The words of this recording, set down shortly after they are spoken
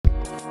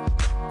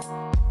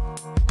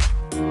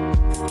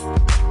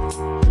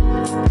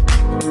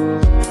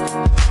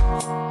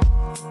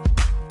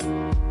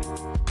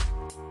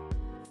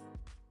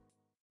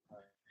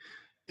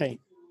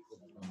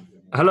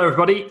Hello,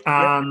 everybody, Yep.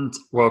 and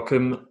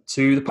welcome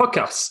to the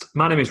podcast.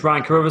 My name is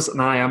Ryan Carruthers,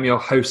 and I am your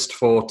host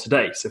for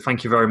today. So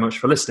thank you very much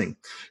for listening.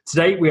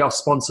 Today, we are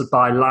sponsored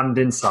by Land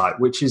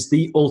Insight, which is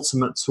the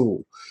ultimate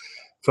tool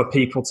for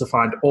people to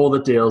find all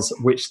the deals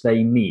which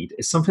they need.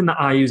 It's something that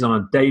I use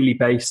on a daily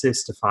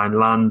basis to find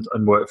land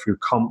and work through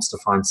comps to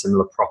find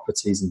similar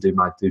properties and do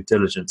my due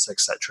diligence,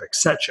 etc.,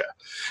 etc.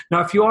 Now,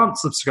 if you aren't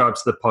subscribed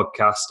to the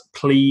podcast,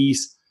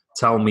 please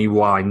tell me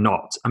why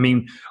not. I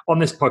mean, on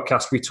this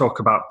podcast, we talk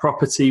about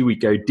property. We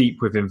go deep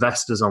with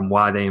investors on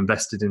why they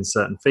invested in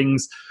certain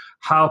things,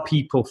 how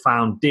people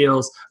found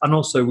deals, and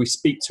also we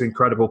speak to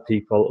incredible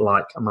people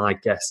like my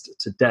guest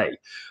today.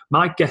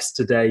 My guest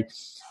today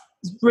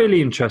is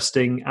really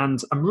interesting, and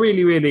I'm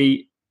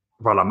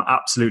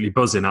absolutely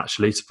buzzing,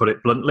 actually, to put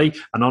it bluntly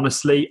and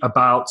honestly,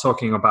 about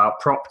talking about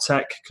prop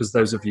tech, because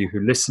those of you who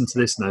listen to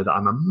this know that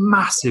I'm a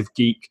massive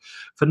geek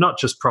for not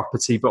just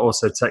property, but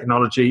also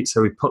technology.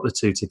 So we put the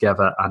two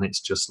together and it's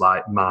just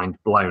like mind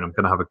blown. I'm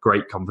going to have a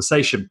great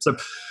conversation. So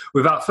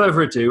without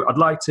further ado, I'd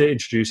like to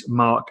introduce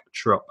Mark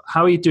Trupp.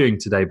 How are you doing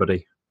today,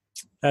 buddy?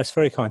 That's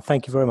very kind.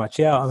 Thank you very much.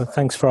 Yeah,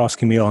 thanks for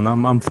asking me on.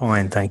 I'm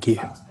fine, thank you.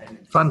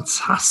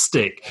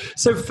 Fantastic.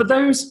 So for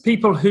those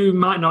people who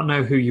might not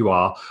know who you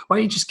are, why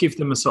don't you just give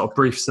them a sort of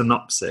brief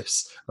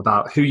synopsis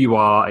about who you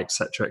are,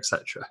 etc.,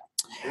 etc.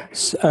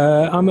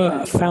 I'm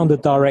a founder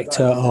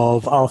director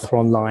of Arthur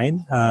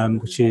Online,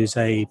 which is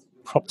a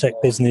prop tech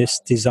business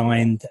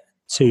designed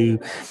to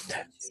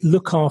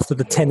look after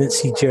the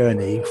tenancy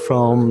journey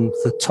from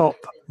the top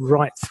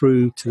right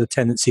through to the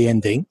tenancy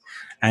ending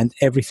and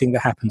everything that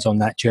happens on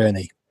that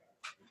journey.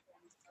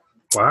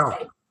 Wow.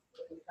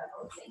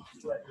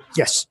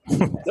 Yes.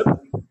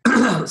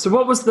 So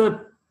what was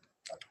the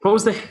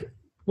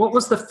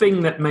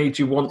thing that made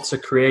you want to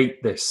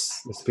create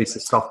this piece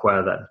of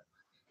software then?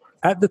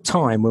 At the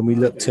time when we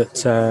looked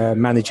at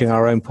managing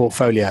our own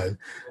portfolio,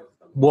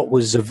 what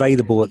was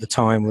available at the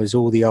time was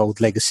all the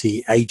old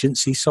legacy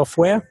agency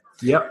software.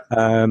 Yep.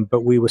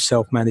 But we were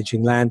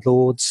self-managing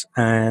landlords,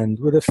 and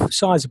with a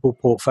sizable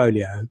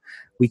portfolio,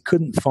 we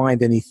couldn't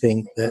find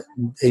anything that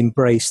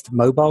embraced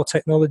mobile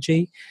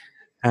technology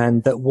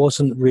and that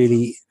wasn't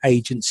really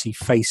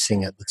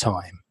agency-facing at the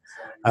time.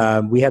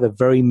 We had a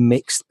very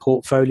mixed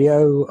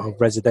portfolio of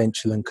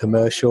residential and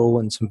commercial,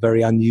 and some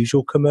very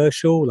unusual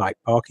commercial, like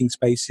parking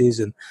spaces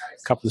and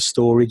a couple of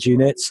storage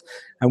units.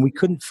 And we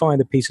couldn't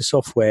find a piece of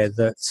software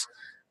that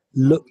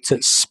looked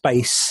at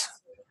space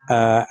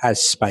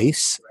as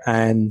space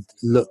and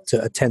looked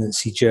at a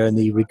tenancy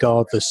journey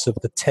regardless of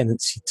the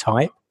tenancy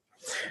type.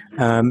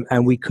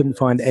 And we couldn't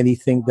find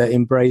anything that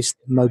embraced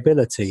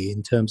mobility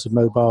in terms of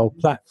mobile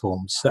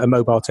platforms,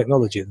 mobile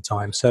technology at the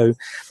time. So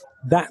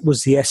that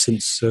was the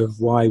essence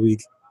of why we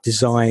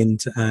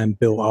designed and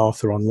built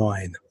Arthur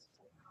Online.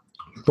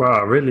 Wow,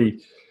 I really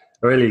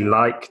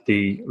like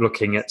the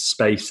looking at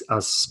space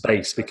as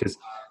space, because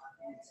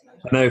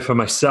I know for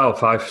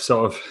myself, I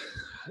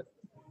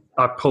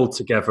pulled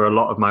together a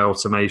lot of my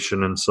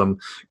automation and some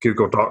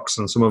Google Docs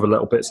and some other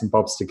little bits and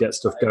bobs to get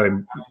stuff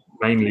going,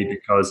 mainly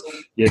because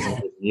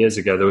years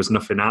ago there was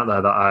nothing out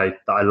there that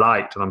I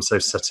liked, and I'm so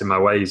set in my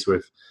ways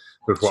with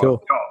what Sure.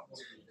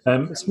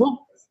 I've got. So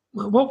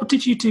what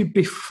did you do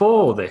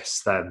before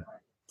this then?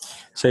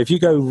 So if you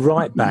go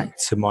right back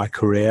to my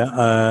career,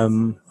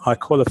 I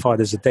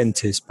qualified as a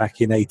dentist back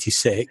in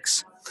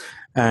 '86.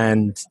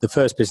 And the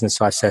first business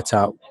I set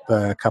up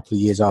a couple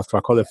of years after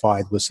I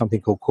qualified was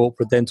something called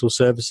Corporate Dental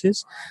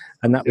Services.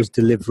 And that was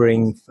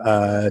delivering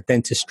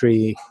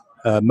dentistry,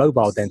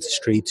 mobile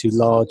dentistry to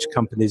large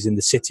companies in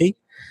the city.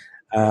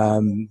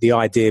 The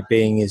idea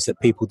being is that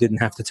people didn't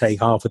have to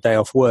take half a day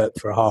off work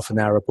for a half an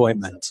hour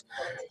appointment.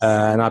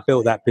 And I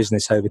built that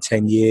business over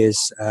 10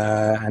 years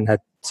and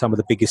had some of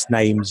the biggest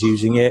names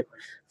using it,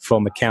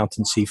 from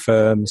accountancy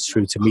firms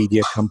through to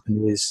media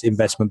companies,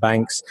 investment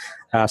banks.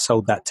 I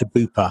sold that to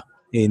Bupa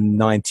in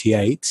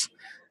 '98.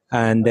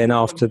 And then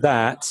after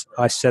that,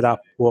 I set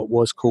up what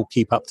was called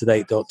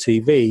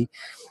KeepUpToDate.tv,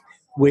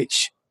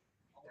 which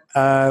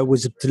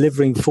was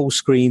delivering full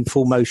screen,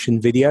 full motion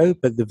video,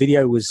 but the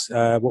video was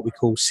what we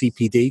call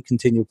CPD,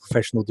 Continual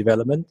Professional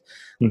Development,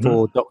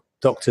 for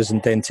doctors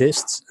and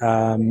dentists,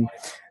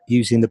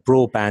 using the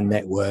broadband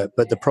network.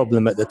 But the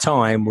problem at the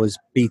time was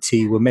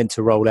BT were meant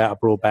to roll out a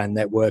broadband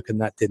network,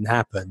 and that didn't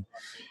happen.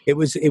 It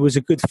was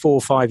a good 4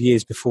 or 5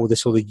 years before the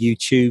sort of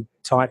YouTube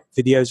type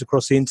videos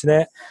across the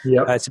internet.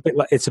 Yep.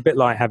 It's a bit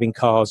like having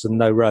cars and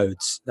no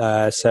roads.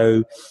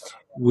 So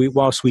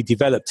whilst we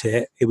developed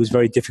it, it was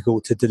very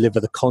difficult to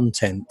deliver the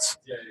content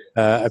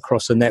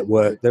across a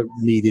network that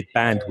needed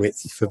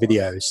bandwidth for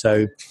video.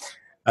 So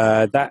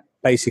that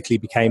basically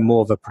became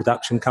more of a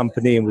production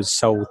company and was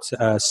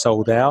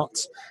sold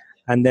out.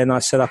 And then I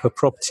set up a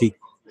property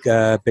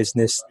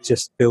business,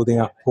 just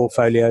building up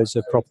portfolios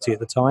of property at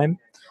the time.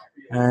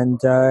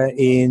 And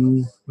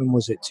in, when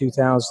was it,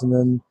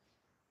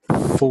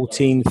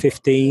 2014,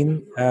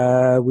 15,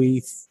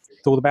 we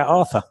thought about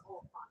Arthur.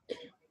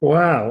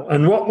 Wow.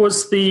 And what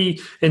was the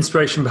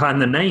inspiration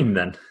behind the name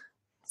then?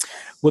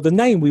 Well, the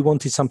name, we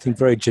wanted something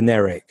very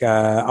generic.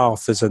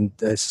 Arthur's and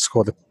it's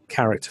called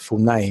characterful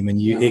name, and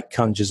it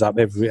conjures up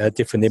a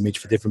different image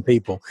for different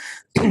people.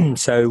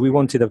 So we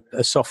wanted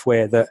a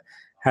software that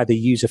had a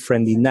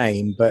user-friendly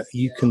name, but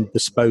you can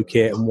bespoke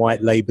it and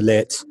white label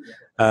it.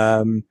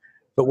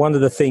 But one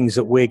of the things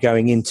that we're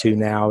going into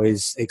now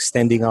is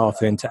extending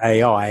Arthur into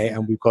AI,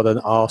 and we've got an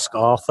Ask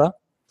Arthur.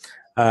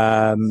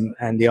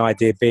 And the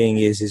idea being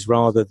is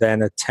rather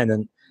than a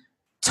tenant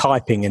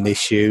typing an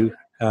issue,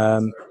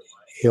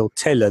 he'll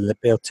tell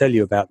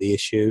you about the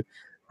issue,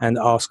 and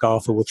Ask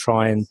Arthur will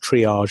try and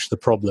triage the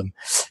problem.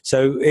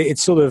 So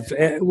it's sort of,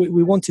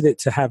 we wanted it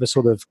to have a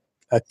sort of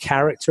a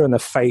character and a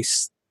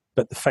face,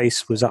 but the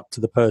face was up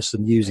to the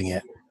person using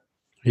it.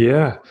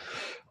 Yeah.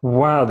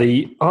 Wow,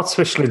 the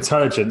artificial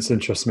intelligence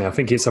interests me. I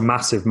think it's a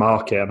massive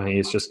market. I mean,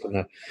 it's just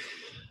going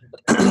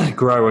to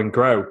grow and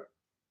grow.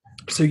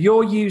 So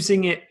you're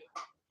using it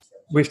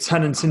with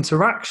tenant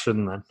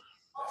interaction then?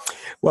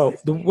 Well,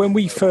 when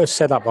we first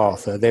set up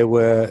Arthur,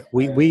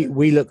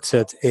 we looked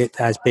at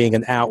it as being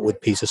an outward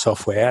piece of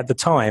software. At the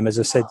time, as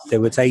I said, there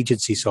was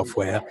agency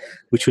software,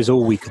 which was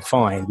all we could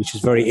find, which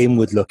was very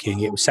inward looking.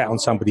 It was sat on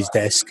somebody's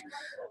desk,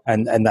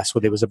 and that's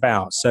what it was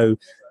about. So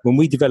when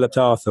we developed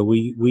Arthur,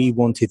 we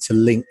wanted to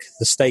link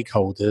the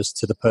stakeholders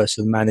to the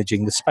person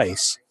managing the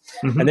space.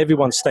 Mm-hmm. And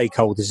everyone's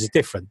stakeholders is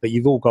different, but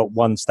you've all got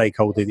one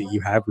stakeholder that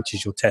you have, which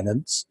is your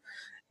tenants.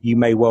 You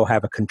may well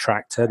have a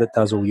contractor that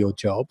does all your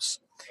jobs.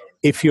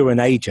 If you're an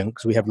agent,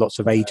 because we have lots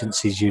of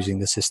agencies using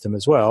the system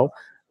as well,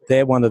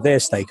 one of their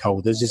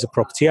stakeholders is a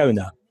property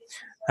owner.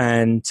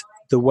 And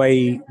the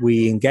way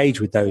we engage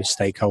with those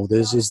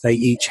stakeholders is they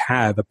each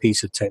have a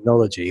piece of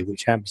technology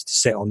which happens to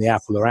sit on the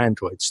Apple or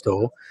Android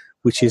store,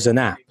 which is an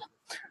app.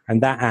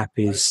 And that app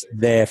is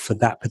there for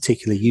that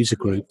particular user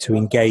group to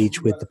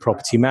engage with the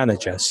property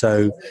manager.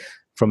 So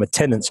from a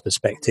tenant's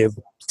perspective,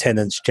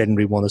 tenants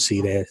generally want to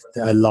see their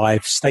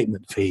live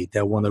statement feed.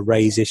 They'll want to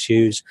raise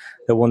issues.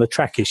 They'll want to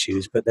track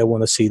issues, but they'll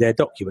want to see their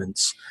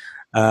documents.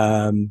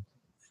 An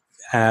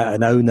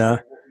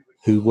owner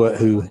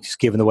who's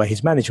given away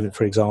his management,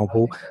 for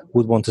example,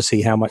 would want to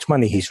see how much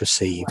money he's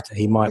received.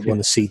 He might want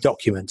to see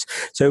documents.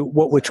 So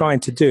what we're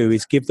trying to do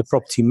is give the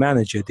property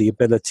manager the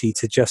ability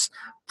to just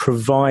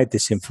provide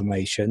this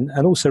information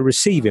and also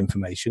receive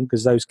information,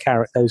 because those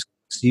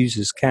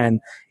users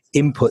can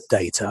input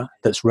data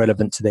that's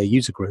relevant to their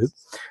user group.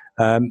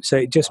 So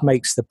it just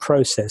makes the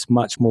process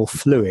much more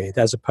fluid,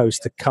 as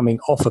opposed to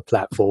coming off a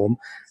platform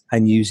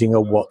and using a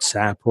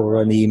WhatsApp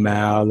or an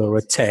email or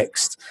a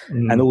text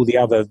and all the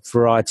other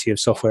variety of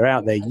software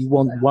out there. You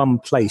want one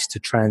place to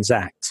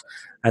transact.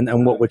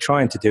 And what we're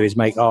trying to do is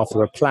make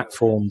Arthur a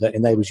platform that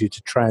enables you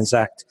to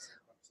transact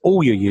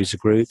all your user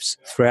groups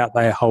throughout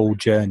their whole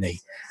journey.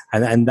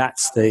 And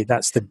that's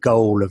the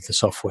goal of the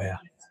software.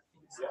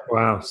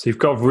 Wow. So you've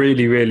got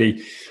really,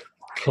 really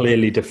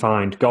clearly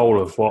defined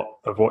goal of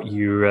what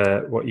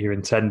you're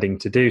intending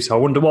to do. So I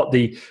wonder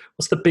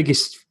what's the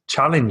biggest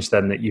challenge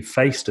then that you've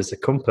faced as a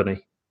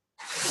company?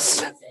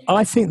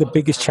 I think the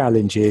biggest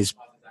challenge is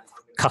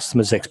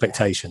customers'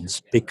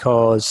 expectations,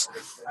 because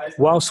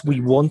whilst we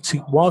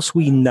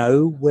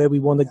know where we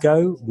want to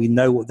go, we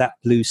know what that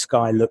blue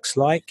sky looks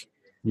like.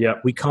 Yeah,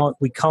 we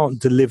can't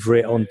deliver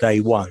it on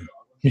day one.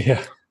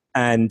 Yeah.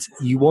 And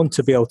you want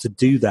to be able to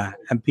do that,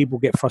 and people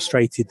get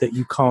frustrated that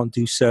you can't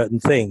do certain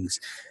things.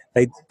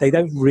 They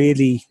don't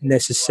really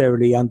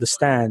necessarily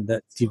understand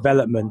that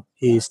development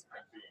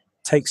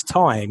takes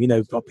time. You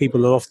know,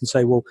 people will often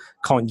say, "Well,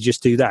 can't you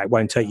just do that? It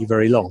won't take you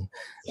very long."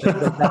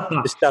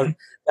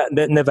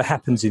 that never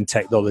happens in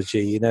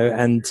technology, you know.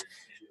 And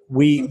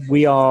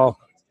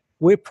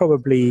we're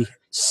probably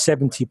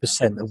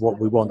 70% of what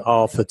we want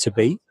Arthur to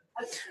be.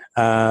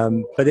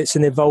 But it's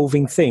an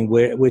evolving thing.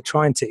 We're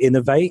trying to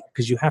innovate,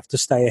 because you have to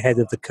stay ahead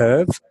of the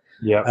curve.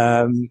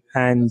 Yeah.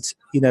 And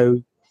you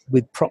know,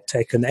 with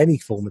PropTech and any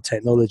form of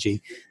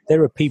technology,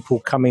 there are people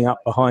coming up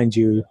behind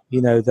you,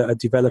 you know, that are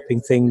developing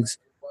things,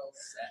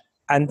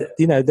 and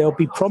you know, they'll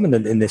be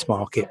prominent in this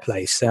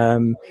marketplace.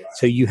 So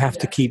you have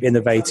to keep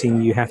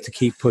innovating, you have to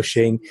keep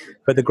pushing.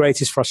 But the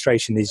greatest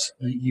frustration is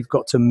you've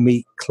got to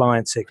meet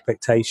clients'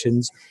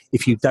 expectations.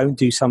 If you don't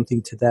do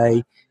something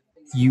today,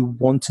 you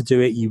want to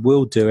do it, you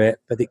will do it,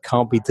 but it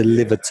can't be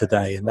delivered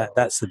today, and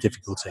that's the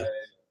difficulty.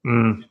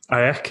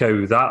 I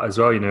echo that as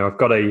well. You know, I've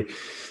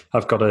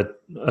got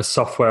a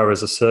software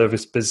as a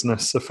service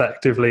business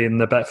effectively in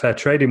the Betfair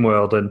trading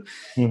world, and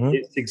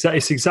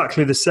it's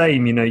exactly the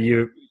same. You know,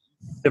 you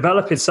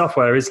developing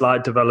software is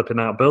like developing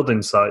out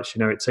building sites. You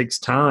know, it takes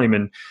time,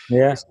 and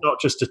it's not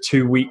just a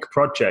 2-week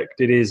project.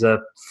 It is a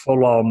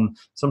full-on.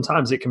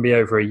 Sometimes it can be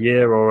over a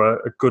year or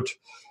a good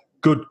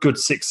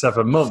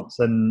 6-7 months,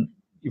 and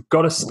you've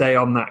got to stay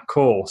on that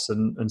course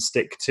and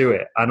stick to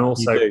it. And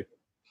also,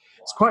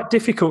 it's quite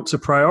difficult to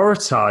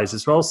prioritize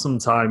as well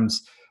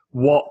sometimes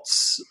what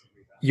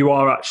you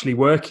are actually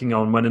working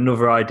on when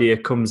another idea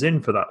comes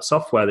in for that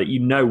software that you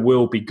know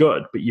will be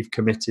good, but you've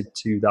committed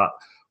to that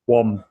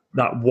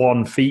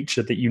one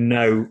feature that you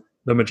know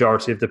the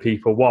majority of the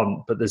people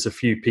want, but there's a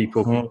few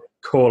people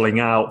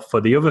calling out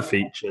for the other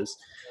features.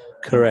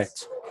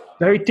 Correct.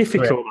 Very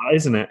difficult,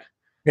 isn't it?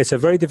 It's a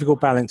very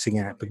difficult balancing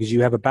act because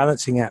you have a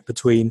balancing act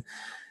between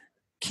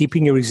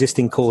keeping your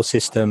existing core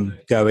system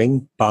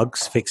going,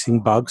 fixing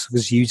bugs,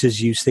 because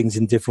users use things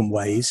in different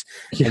ways,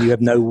 and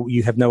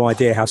you have no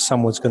idea how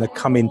someone's going to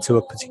come into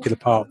a particular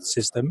part of the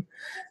system.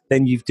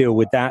 Then you deal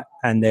with that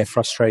and their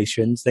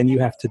frustrations. Then you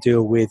have to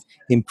deal with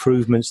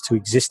improvements to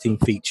existing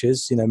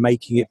features,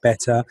 making it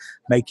better,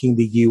 making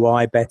the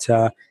UI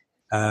better,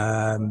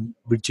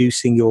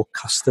 reducing your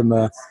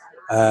customer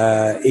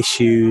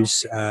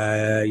issues,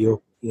 your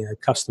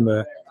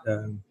customer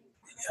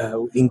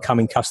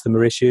incoming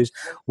customer issues,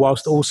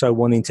 whilst also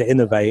wanting to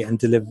innovate and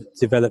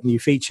develop new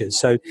features.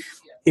 So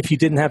if you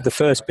didn't have the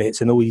first bits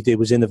and all you did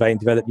was innovate and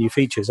develop new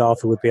features,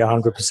 Arthur would be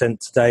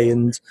 100% today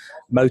and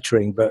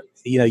motoring. But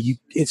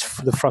it's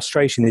the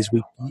frustration is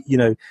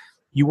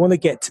you want to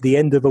get to the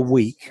end of a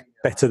week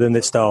better than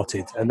it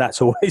started, and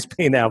that's always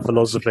been our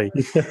philosophy.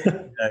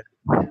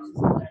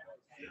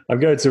 I'm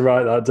going to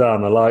write that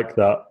down. I like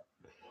that.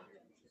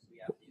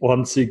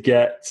 Once you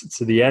get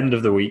to the end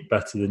of the week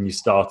better than you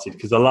started,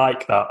 because I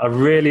like that. I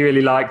really,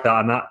 really like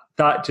that. And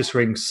that just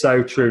rings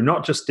so true,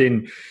 not just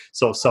in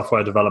sort of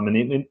software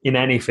development, in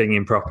anything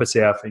in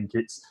property. I think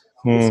it's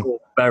all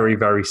very,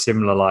 very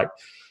similar. Like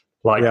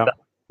that.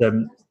 I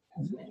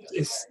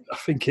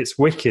think it's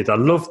wicked. I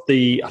love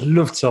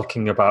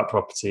talking about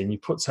property, and you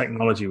put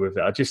technology with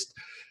it.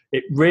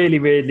 It really,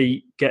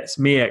 really gets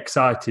me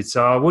excited.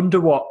 So I wonder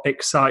what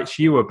excites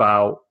you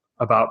about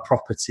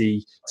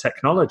property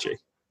technology.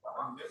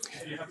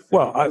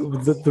 Well,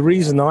 the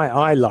reason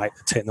I like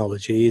the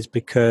technology is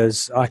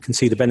because I can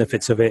see the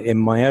benefits of it in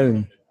my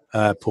own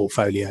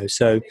portfolio.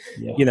 So,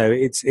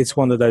 it's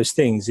one of those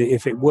things.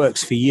 If it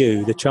works for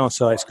you, the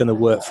chances are it's going to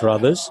work for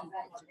others.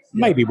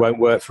 Maybe won't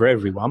work for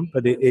everyone,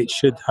 but it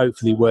should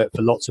hopefully work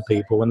for lots of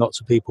people, and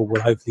lots of people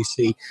will hopefully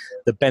see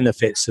the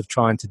benefits of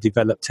trying to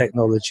develop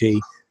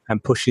technology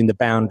and pushing the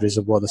boundaries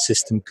of what a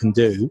system can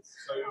do.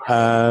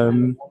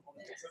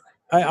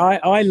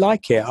 I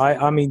like it.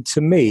 I mean,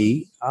 to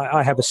me,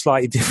 I have a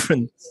slightly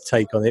different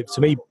take on it.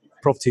 To me,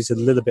 property is a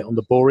little bit on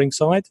the boring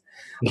side,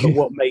 but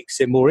what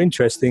makes it more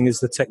interesting is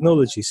the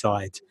technology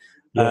side.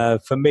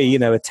 For me,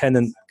 a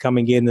tenant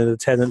coming in and a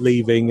tenant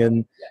leaving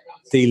and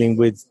dealing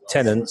with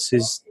tenants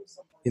is,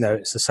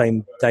 it's the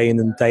same day in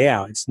and day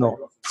out. It's not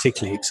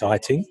particularly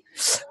exciting,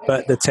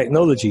 but the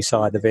technology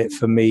side of it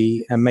for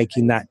me, and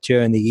making that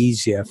journey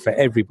easier for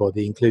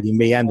everybody, including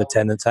me and the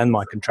tenants and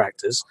my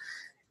contractors,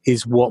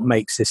 is what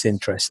makes this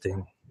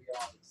interesting.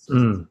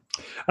 And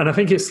I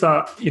think it's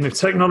that,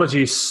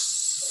 technology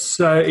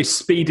is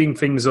speeding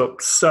things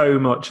up so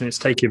much, and it's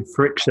taking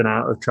friction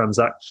out of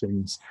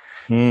transactions.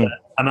 And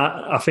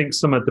I think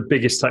some of the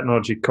biggest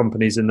technology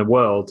companies in the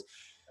world,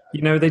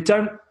 they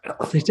don't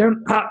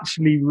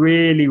actually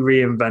really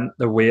reinvent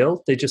the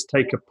wheel. They just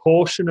take a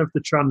portion of the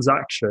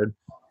transaction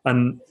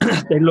and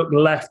they look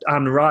left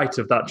and right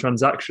of that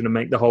transaction and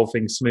make the whole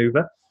thing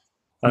smoother.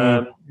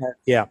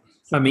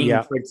 I mean,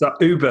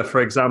 Uber,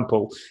 for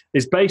example,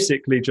 is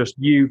basically just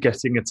you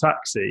getting a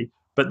taxi,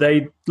 but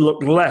they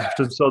look left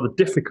and saw the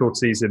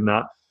difficulties in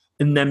that,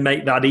 and then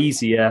make that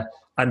easier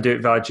and do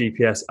it via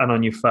GPS and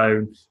on your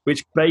phone,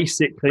 which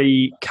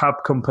basically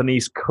cab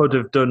companies could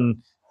have done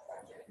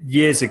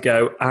years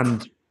ago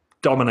and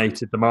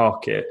dominated the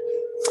market,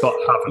 but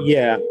haven't.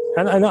 Yeah,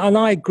 and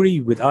I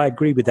agree with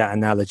that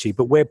analogy.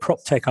 But where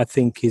PropTech, I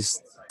think,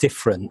 is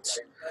different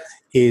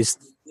is.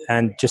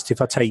 And just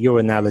if I take your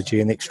analogy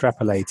and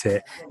extrapolate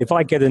it, if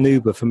I get an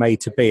Uber from A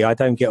to B, I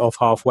don't get off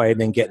halfway and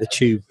then get the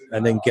tube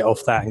and then get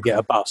off that and get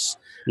a bus.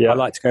 I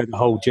like to go the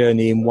whole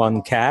journey in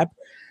one cab.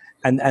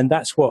 And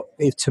that's what,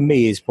 to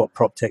me, is what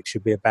PropTech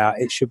should be about.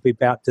 It should be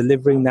about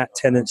delivering that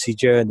tenancy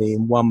journey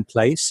in one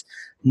place,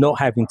 not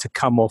having to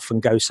come off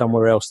and go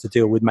somewhere else to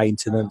deal with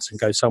maintenance and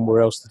go somewhere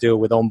else to deal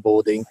with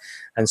onboarding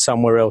and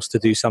somewhere else to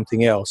do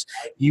something else.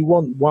 You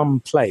want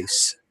one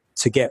place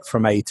to get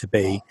from A to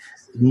B,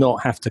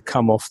 not have to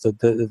come off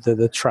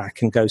the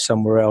track and go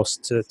somewhere else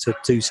to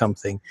do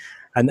something.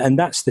 And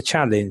that's the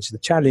challenge. The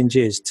challenge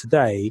is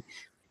today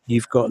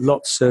you've got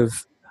lots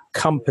of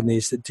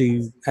companies that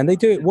do, and they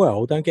do it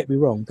well, don't get me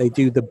wrong, they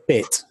do the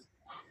bit.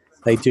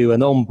 They do an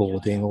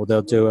onboarding, or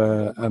they'll do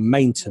a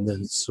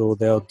maintenance, or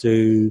they'll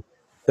do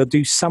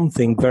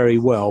something very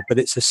well, but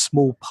it's a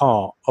small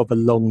part of a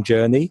long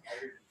journey.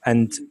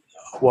 And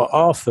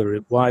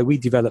why we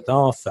developed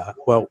Arthur,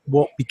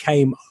 what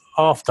became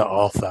after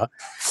Arthur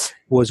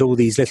was all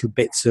these little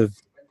bits of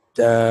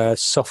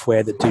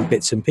software that do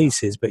bits and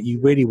pieces, but you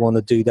really want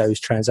to do those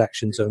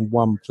transactions in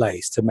one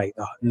place to make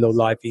the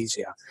life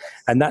easier.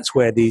 And that's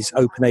where these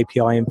open API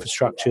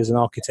infrastructures and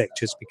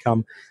architectures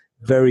become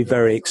very,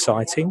 very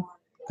exciting,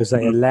 because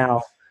they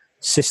allow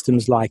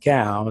systems like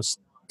ours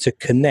to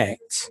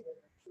connect,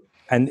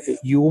 and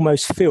you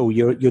almost feel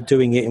you're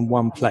doing it in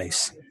one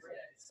place.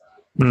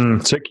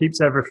 So it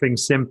keeps everything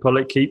simple.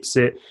 It keeps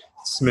it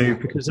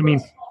smooth, because, I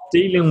mean,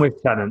 dealing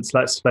with tenants,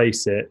 let's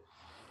face it,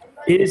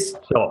 is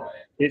tough.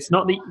 It's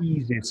not the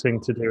easiest thing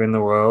to do in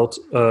the world.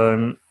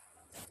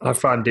 I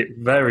find it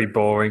very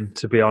boring,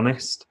 to be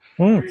honest.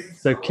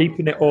 So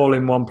keeping it all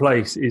in one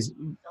place is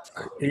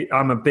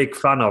I'm a big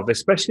fan of,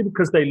 especially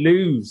because they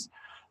lose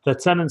the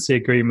tenancy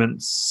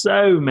agreement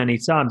so many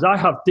times. I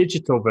have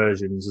digital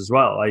versions as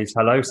well. I use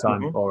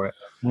HelloSign for it,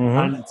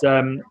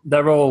 and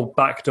they're all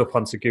backed up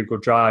onto Google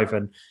Drive,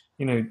 and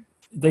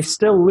they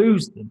still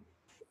lose them.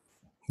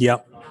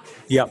 Yep.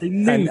 They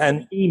lose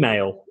and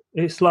email.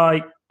 It's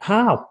like,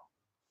 how?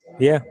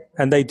 Yeah,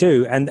 and they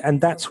do,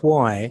 and that's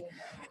why,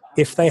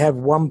 if they have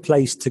one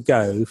place to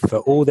go for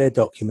all their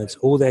documents,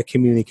 all their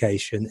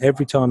communication,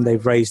 every time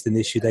they've raised an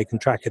issue, they can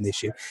track an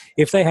issue.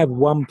 If they have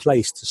one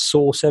place to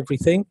source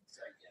everything,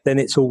 then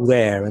it's all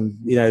there. And,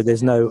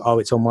 there's no,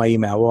 it's on my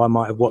email, or I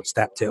might have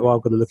WhatsApped it, or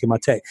I've got to look in my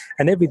tech.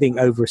 And everything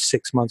over a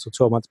 6 months or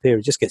 12 month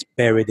period just gets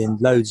buried in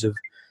loads of,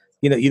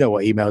 you know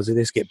what emails are,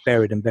 just get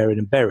buried and buried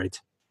and buried.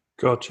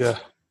 Gotcha.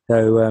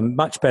 So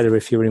much better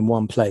if you're in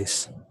one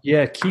place.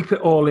 Yeah, keep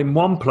it all in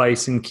one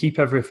place and keep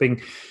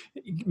everything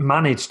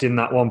managed in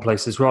that one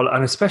place as well.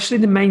 And especially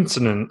the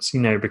maintenance,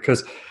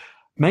 because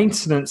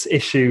maintenance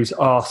issues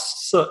are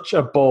such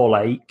a ball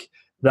ache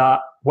that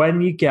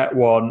when you get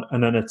one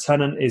and then a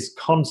tenant is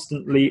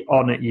constantly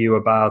on at you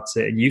about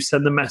it, and you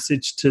send the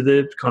message to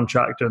the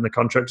contractor and the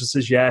contractor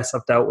says, yes,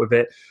 I've dealt with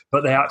it,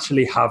 but they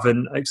actually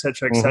haven't,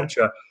 etc.,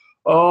 etc.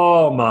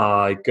 Oh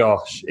my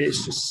gosh,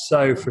 it's just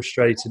so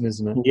frustrating,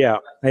 isn't it? Yeah,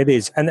 it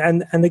is.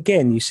 And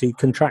again, you see,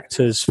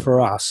 contractors for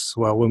us,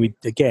 well, when we,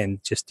 again,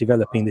 just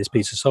developing this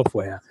piece of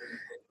software,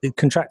 the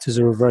contractors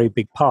are a very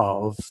big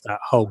part of that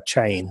whole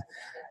chain.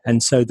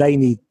 And so they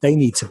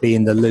need to be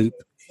in the loop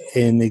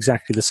in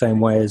exactly the same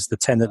way as the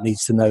tenant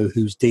needs to know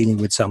who's dealing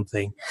with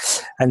something.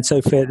 And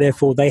so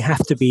therefore they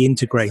have to be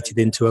integrated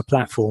into a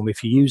platform.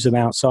 If you use them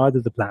outside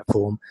of the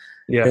platform,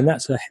 then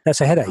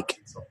that's a headache.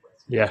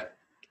 Yeah.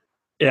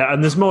 Yeah,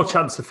 and there's more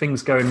chance of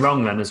things going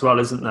wrong then as well,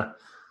 isn't there?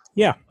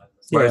 Yeah.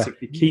 Whereas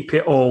if you keep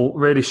it all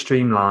really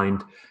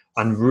streamlined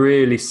and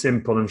really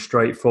simple and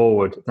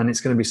straightforward, then it's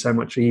going to be so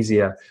much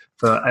easier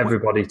for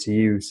everybody to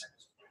use.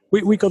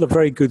 We got a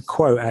very good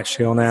quote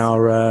actually on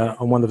our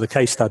on one of the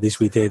case studies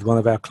we did. One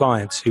of our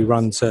clients who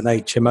runs an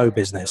HMO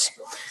business,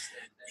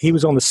 he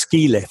was on a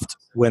ski lift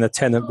when a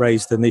tenant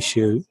raised an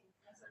issue,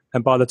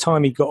 and by the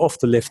time he got off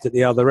the lift at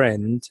the other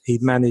end,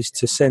 he'd managed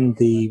to send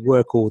the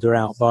work order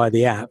out via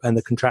the app, and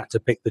the contractor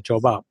picked the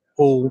job up,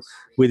 all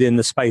within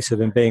the space of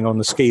him being on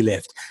the ski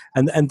lift.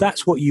 And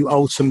that's what you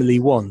ultimately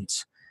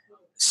want.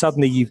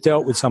 Suddenly you've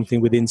dealt with something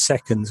within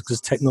seconds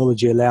because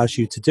technology allows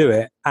you to do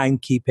it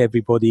and keep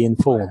everybody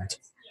informed.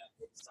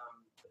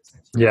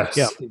 Yes,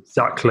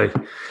 exactly.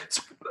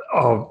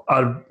 Oh,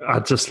 I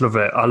just love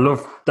it. I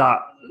love that,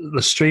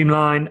 the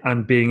streamline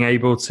and being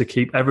able to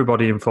keep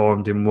everybody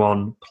informed in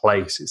one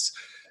place.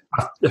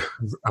 I've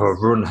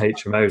run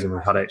HMOs and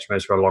we've had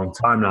HMOs for a long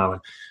time now,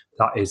 and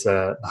that is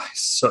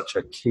such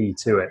a key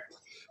to it.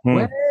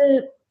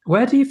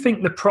 Where do you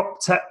think the prop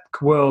tech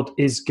world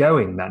is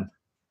going then?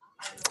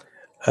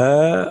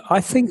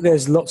 I think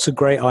there's lots of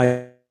great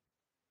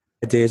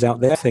ideas out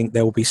there. I think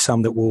there will be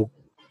some that will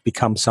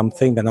become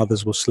something and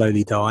others will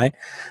slowly die.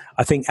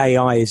 I think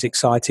AI is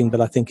exciting, but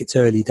I think it's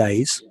early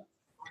days.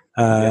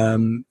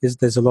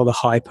 There's a lot of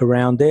hype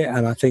around it,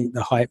 and I think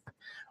the hype,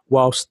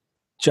 whilst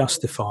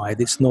justified,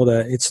 it's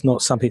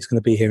not something that's going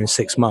to be here in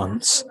 6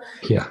 months.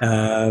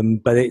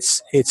 But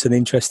it's an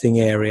interesting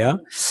area.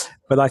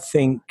 But I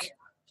think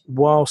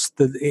whilst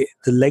the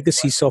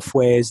legacy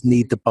softwares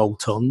need the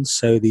bolt-ons,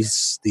 so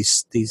these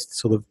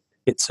sort of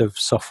bits of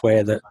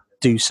software that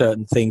do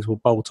certain things will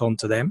bolt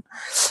onto them.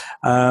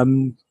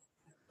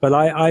 But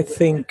I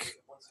think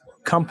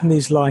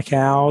companies like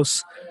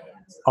ours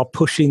are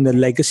pushing the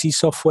legacy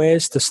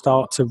softwares to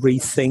start to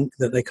rethink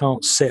that they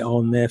can't sit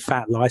on their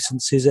fat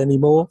licenses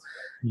anymore.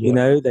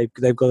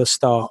 They've got to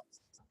start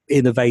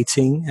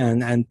innovating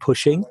and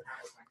pushing,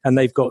 and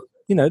they've got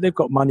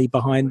money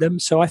behind them.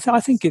 So I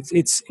think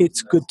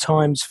it's good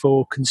times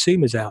for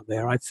consumers out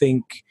there. I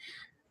think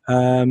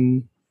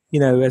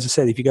as I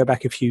said, if you go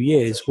back a few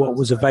years, what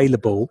was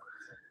available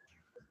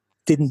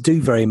didn't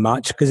do very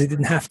much because it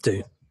didn't have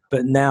to,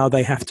 but now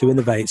they have to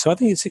innovate. So I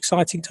think it's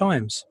exciting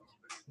times.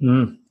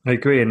 I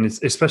agree, and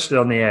especially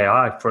on the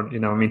AI front.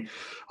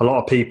 A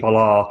lot of people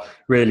are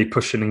really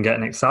pushing and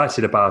getting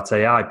excited about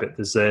AI, but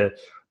there's a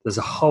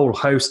whole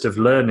host of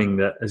learning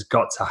that has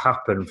got to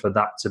happen for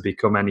that to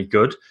become any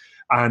good.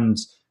 And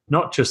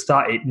not just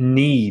that, it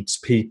needs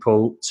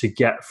people to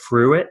get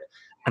through it,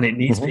 and it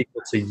needs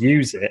people to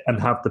use it and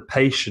have the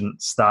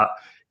patience that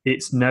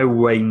it's no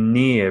way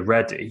near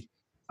ready.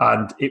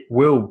 And it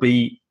will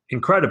be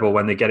incredible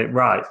when they get it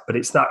right, but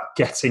it's that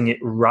getting it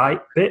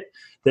right bit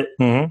that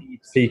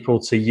needs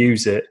people to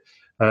use it.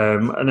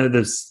 I know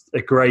there's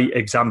a great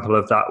example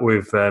of that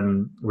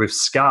with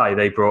Sky.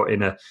 They brought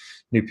in a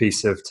new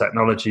piece of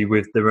technology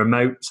with the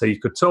remote, so you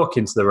could talk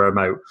into the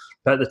remote.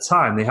 But at the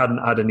time, they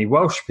hadn't had any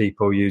Welsh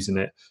people using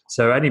it.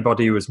 So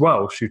anybody who was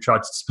Welsh who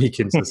tried to speak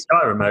into the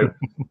Sky remote,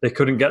 they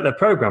couldn't get their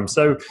program.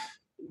 So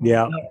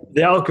the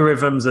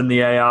algorithms and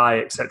the AI,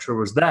 etc.,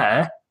 was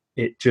there.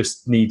 It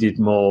just needed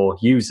more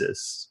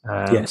users.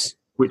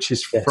 Which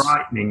is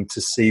frightening to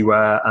see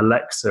where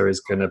Alexa is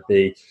going to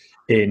be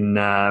in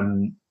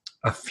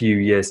a few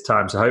years'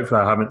 time. So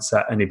hopefully I haven't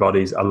set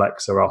anybody's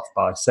Alexa off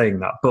by saying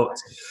that. But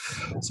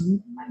so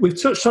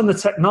we've touched on the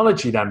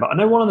technology then, but I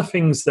know one of the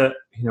things that,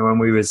 when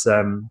we was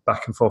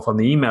back and forth on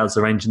the emails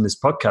arranging this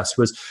podcast,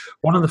 was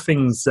one of the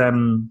things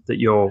that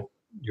you're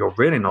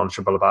really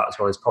knowledgeable about as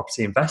well as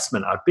property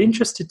investment. I'd be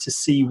interested to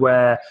see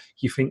where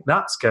you think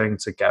that's going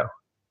to go.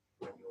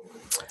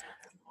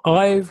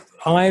 I've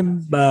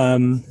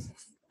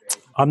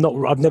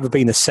never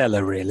been a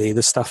seller really.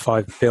 The stuff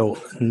I've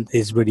built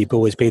is really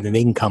always been an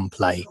income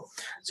play.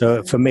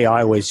 So for me,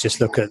 I always just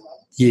look at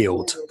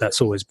yield.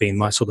 That's always been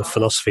my sort of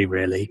philosophy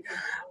really.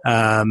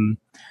 I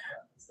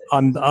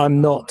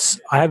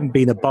haven't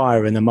been a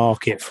buyer in the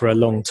market for a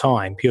long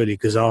time purely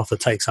because Arthur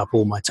takes up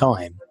all my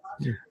time.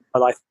 Yeah.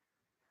 But I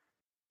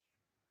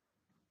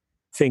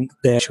think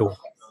they're sure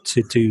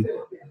to do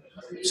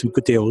some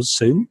good deals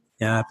soon,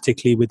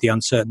 particularly with the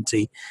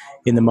uncertainty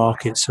in the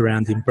market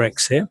surrounding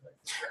Brexit.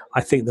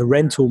 I think the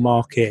rental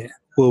market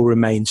will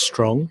remain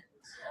strong.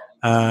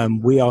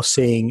 We are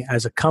seeing,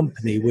 as a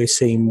company, we're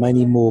seeing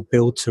many more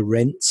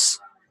build-to-rents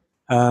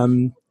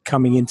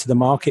coming into the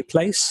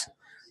marketplace,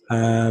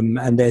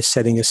 and they're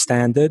setting a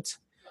standard.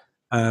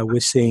 We're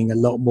seeing a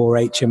lot more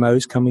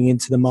HMOs coming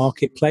into the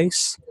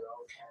marketplace.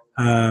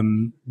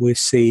 We're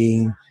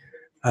seeing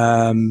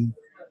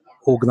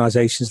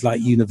organisations like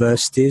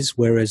universities,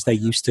 whereas they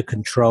used to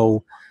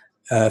control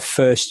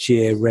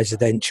first-year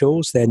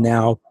residentials, they're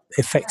now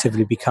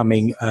effectively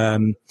becoming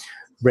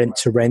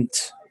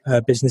rent-to-rent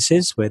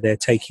businesses where they're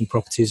taking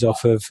properties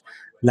off of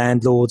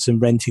landlords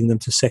and renting them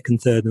to second,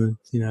 third and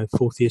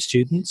fourth-year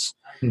students.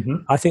 Mm-hmm.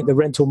 I think the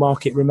rental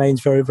market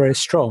remains very, very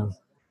strong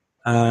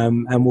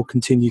and will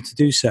continue to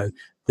do so.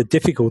 The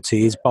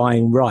difficulty is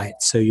buying right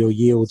so your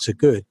yields are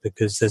good,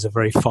 because there's a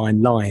very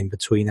fine line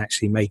between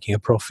actually making a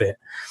profit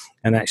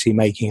and actually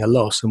making a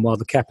loss. And while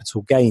the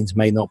capital gains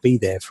may not be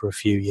there for a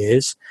few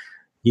years,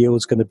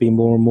 yield's going to be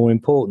more and more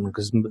important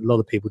because a lot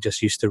of people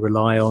just used to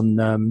rely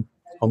on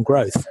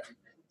growth.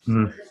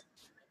 Mm.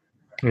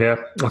 Yeah,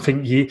 I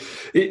think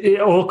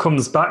it all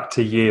comes back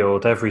to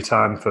yield every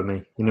time for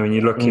me. When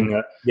you're looking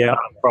at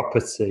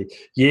property,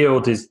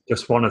 yield is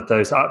just one of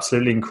those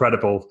absolutely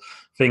incredible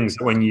things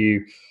that when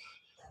you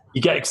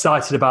get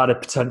excited about a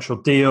potential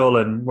deal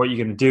and what you're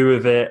going to do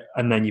with it,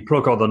 and then you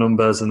plug all the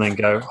numbers and then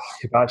go,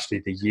 actually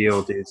the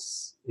yield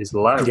is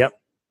low. Yep.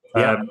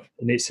 And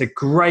it's a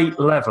great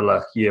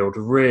leveler, yield,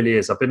 really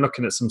is. I've been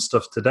looking at some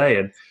stuff today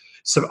and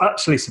so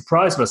actually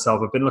surprised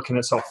myself. I've been looking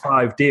at sort of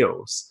 5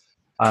 deals.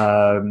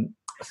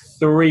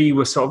 3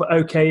 were sort of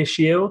okay-ish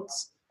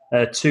yields.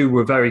 2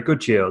 were very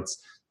good yields.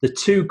 The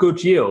 2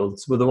 good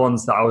yields were the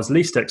ones that I was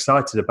least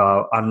excited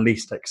about and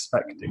least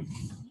expecting.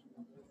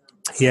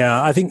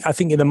 Yeah, I think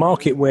in a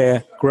market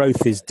where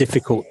growth is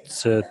difficult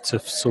to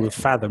sort of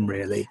fathom,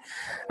 really,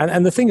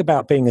 and the thing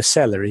about being a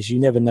seller is you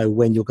never know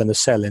when you're going to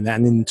sell and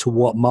into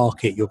what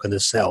market you're going to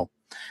sell.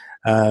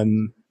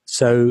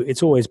 So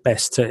it's always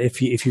best to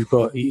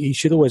you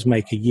should always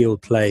make a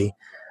yield play,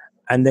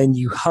 and then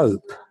you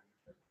hope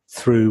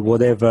through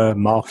whatever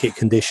market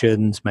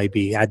conditions,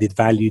 maybe added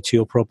value to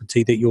your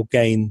property, that you'll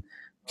gain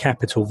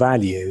capital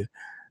value.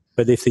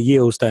 But if the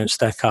yields don't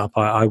stack up,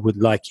 I would,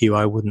 like you,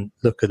 I wouldn't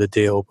look at a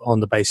deal on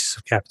the basis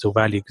of capital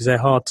value because they're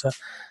hard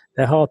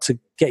to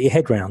get your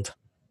head round.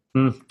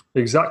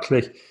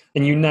 Exactly,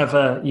 and you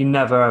never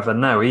ever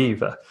know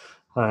either.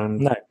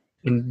 No,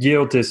 and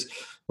yield is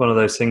one of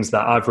those things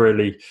that I've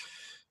really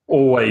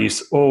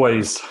always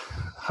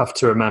have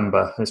to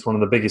remember. It's one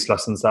of the biggest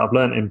lessons that I've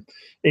learned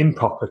in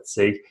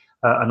property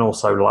and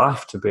also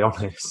life, to be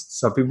honest.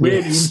 So I'd be really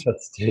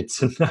interested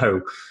to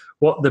know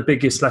what the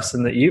biggest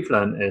lesson that you've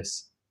learned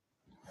is.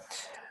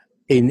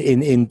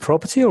 In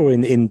property or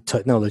in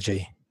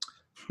technology?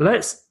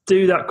 Let's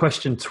do that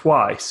question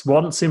twice.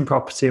 Once in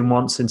property and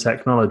once in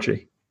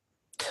technology.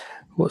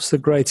 What's the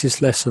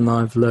greatest lesson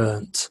I've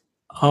learnt?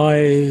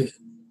 What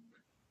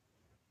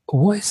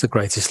is the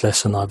greatest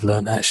lesson I've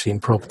learnt actually in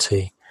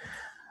property?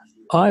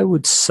 I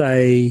would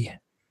say,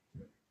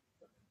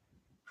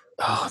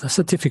 that's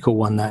a difficult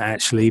one, that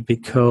actually,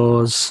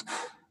 because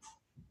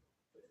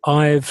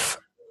I've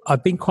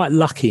been quite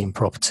lucky in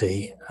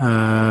property.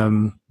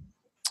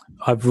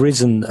 I've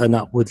risen an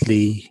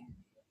upwardly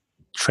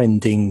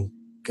trending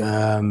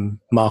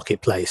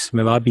marketplace.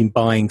 Remember, I've been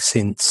buying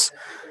since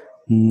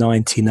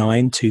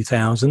 99,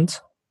 2000.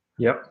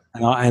 Yep.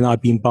 And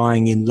I've been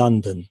buying in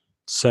London.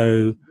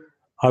 So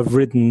I've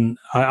been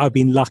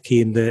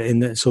lucky in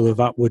the sort of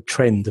upward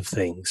trend of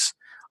things.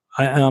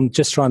 And I'm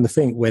just trying to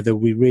think whether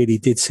we really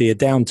did see a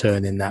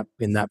downturn in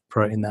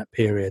that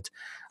period.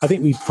 I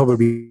think we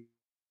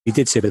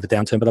did see a bit of a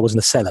downturn, but I wasn't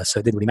a seller, so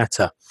it didn't really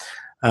matter.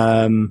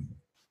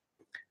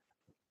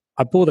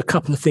 I bought a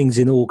couple of things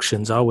in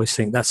auctions. I always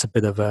think that's a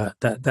bit of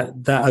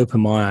that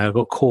opened my eye. I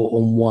got caught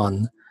on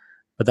one,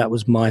 but that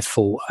was my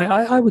fault.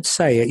 I would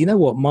say, you know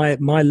what,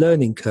 my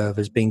learning curve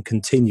has been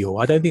continual.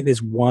 I don't think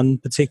there's one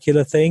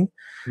particular thing.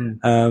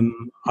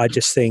 I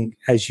just think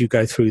as you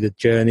go through the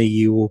journey,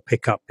 you will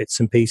pick up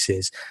bits and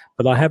pieces.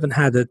 But I haven't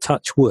had a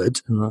touch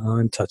wood, and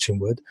I'm touching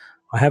wood.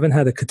 I haven't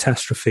had a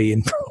catastrophe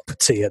in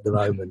property at the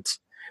moment,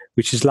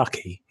 which is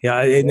lucky.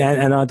 Yeah,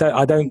 and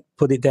I don't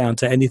put it down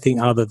to anything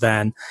other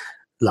than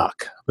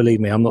luck. Believe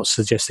me, I'm not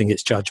suggesting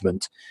it's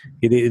judgment.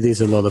 It is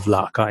a lot of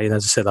luck. As I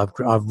said,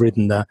 I've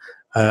ridden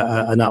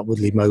an upward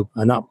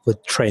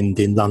trend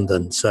in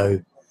London.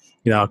 So,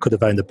 I could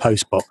have owned a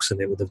post box and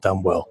it would have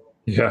done well.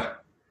 Yeah.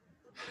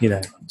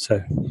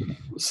 So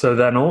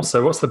then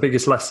also, what's the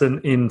biggest lesson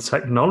in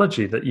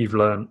technology that you've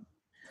learned?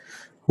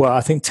 Well,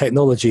 I think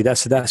technology,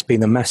 that's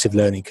been a massive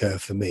learning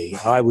curve for me.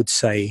 I would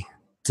say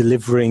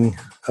delivering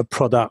a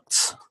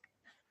product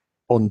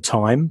on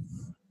time,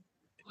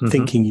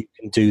 thinking you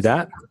can do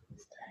that,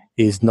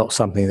 is not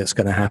something that's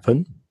going to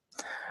happen.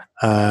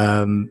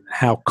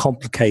 How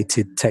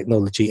complicated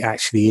technology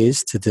actually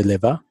is to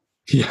deliver.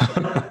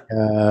 Yeah.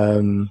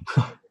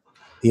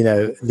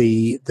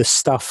 The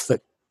stuff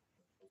that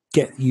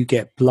you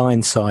get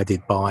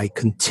blindsided by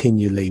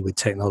continually with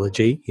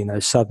technology.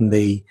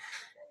 Suddenly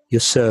your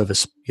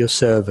servers,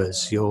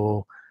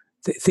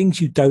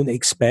 things you don't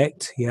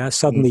expect. Yeah,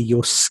 suddenly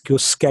you're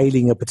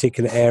scaling a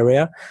particular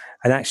area,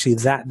 and actually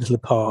that little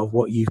part of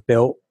what you've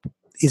built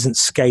isn't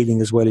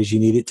scaling as well as you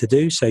need it to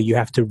do. So you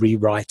have to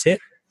rewrite it.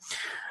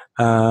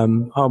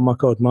 Oh my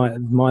God,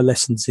 my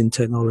lessons in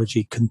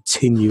technology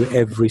continue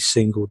every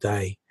single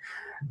day.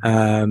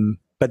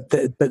 But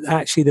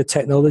actually the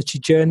technology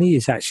journey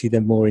is actually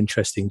the more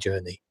interesting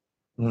journey.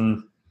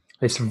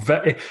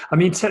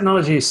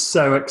 Technology is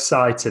so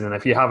exciting. And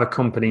if you have a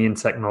company in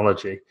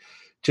technology,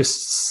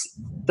 just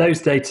those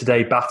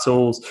day-to-day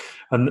battles.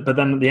 But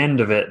then at the end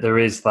of it, there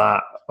is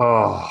that,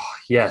 oh,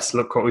 yes,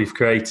 look what we've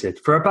created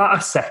for about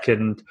a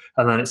second.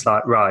 And then it's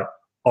like, right,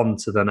 on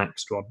to the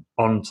next one,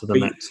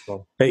 next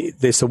one. But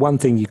there's the one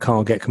thing you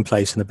can't get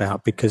complacent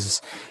about,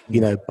 because,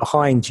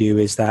 behind you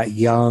is that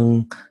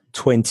young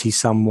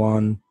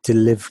 20-someone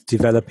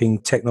developing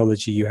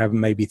technology you haven't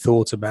maybe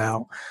thought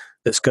about,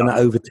 that's going to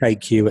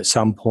overtake you at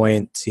some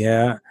point.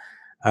 Yeah.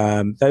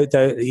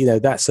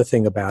 That's the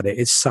thing about it.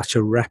 It's such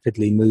a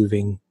rapidly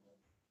moving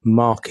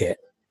market.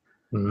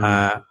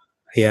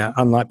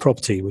 Unlike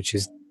property, which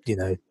is,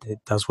 it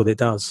does what it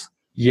does.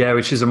 Yeah,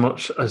 which is a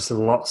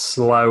lot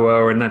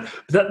slower. And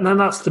then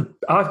that's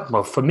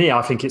for me,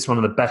 I think it's one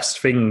of the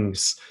best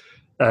things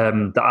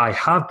that I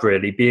have,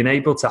 really, being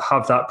able to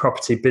have that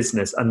property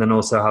business and then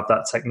also have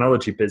that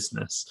technology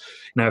business.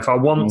 If I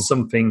want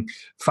something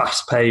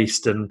fast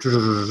paced and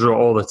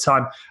all the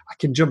time, I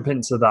can jump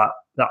into the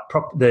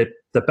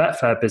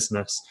Betfair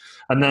business.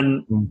 And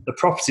then the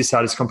property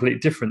side is completely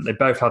different. They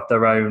both have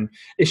their own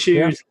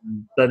issues,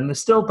 and then they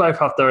still both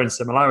have their own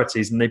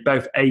similarities, and they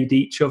both aid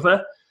each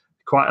other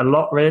quite a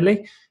lot,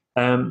 really,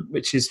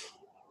 which is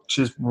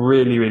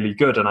really, really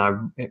good.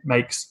 And it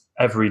makes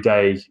every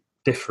day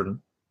different.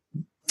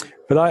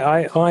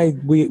 But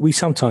we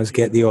sometimes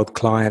get the odd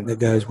client that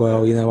goes,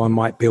 well, I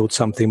might build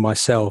something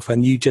myself,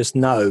 and you just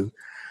know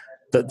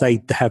that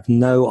they have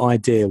no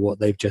idea what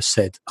they've just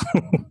said.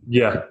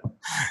 Yeah.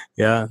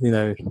 Yeah,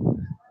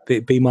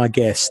 be my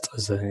guest,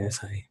 as they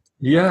say.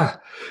 Yeah.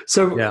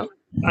 So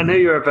I know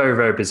you're a very,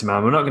 very busy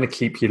man. We're not going to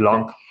keep you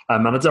long.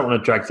 And I don't want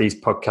to drag these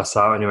podcasts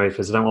out anyway,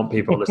 because I don't want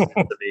people listening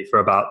to me for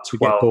about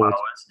 12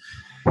 hours.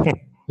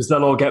 Because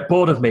they'll all get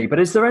bored of me. But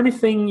is there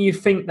anything you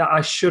think that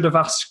I should have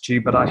asked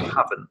you, but I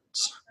haven't?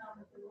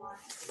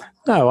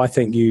 No, I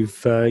think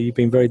you've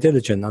been very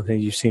diligent. I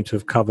think you seem to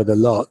have covered a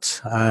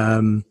lot.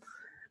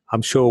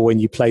 I'm sure when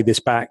you play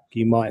this back,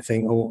 you might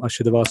think, oh, I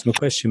should have asked him a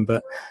question.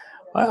 But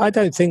I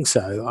don't think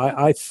so.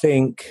 I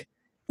think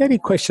the only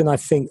question I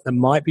think that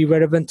might be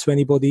relevant to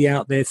anybody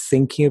out there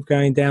thinking of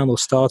going down or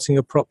starting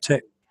a prop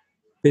tech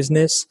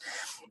business,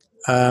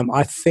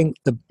 I think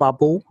the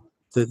bubble,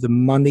 the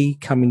money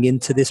coming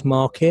into this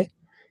market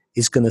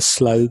is going to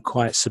slow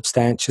quite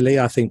substantially.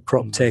 I think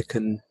prop tech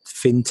and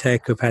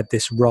fintech have had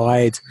this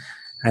ride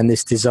and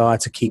this desire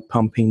to keep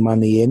pumping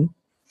money in.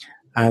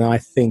 And I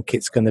think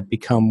it's going to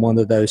become one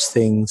of those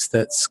things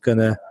that's going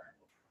to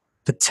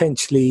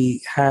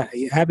potentially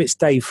have its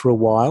day for a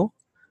while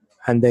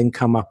and then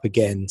come up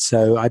again.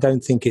 So I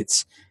don't think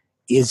it's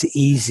as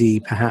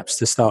easy perhaps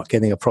to start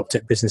getting a prop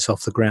tech business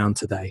off the ground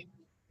today.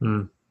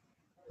 And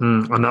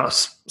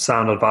that's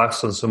sound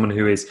advice on someone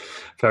who is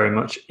very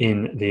much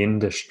in the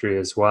industry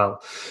as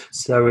well.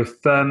 So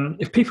if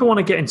people want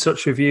to get in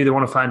touch with you, they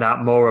want to find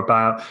out more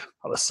about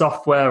the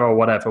software or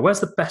whatever,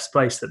 where's the best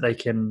place that they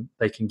can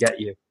get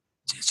you?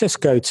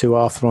 Just go to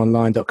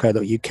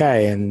arthuronline.co.uk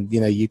and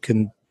you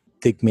can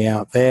dig me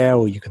out there,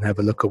 or you can have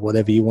a look at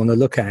whatever you want to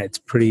look at. It's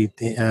a pretty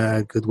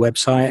good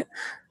website.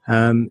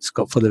 It's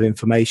got full of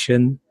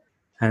information,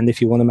 and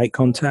if you want to make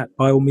contact,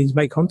 by all means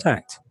make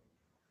contact.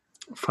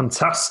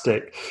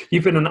 Fantastic.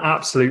 You've been an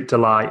absolute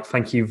delight.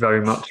 Thank you very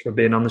much for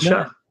being on the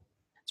show.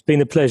 It's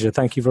been a pleasure.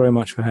 Thank you very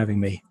much for having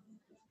me.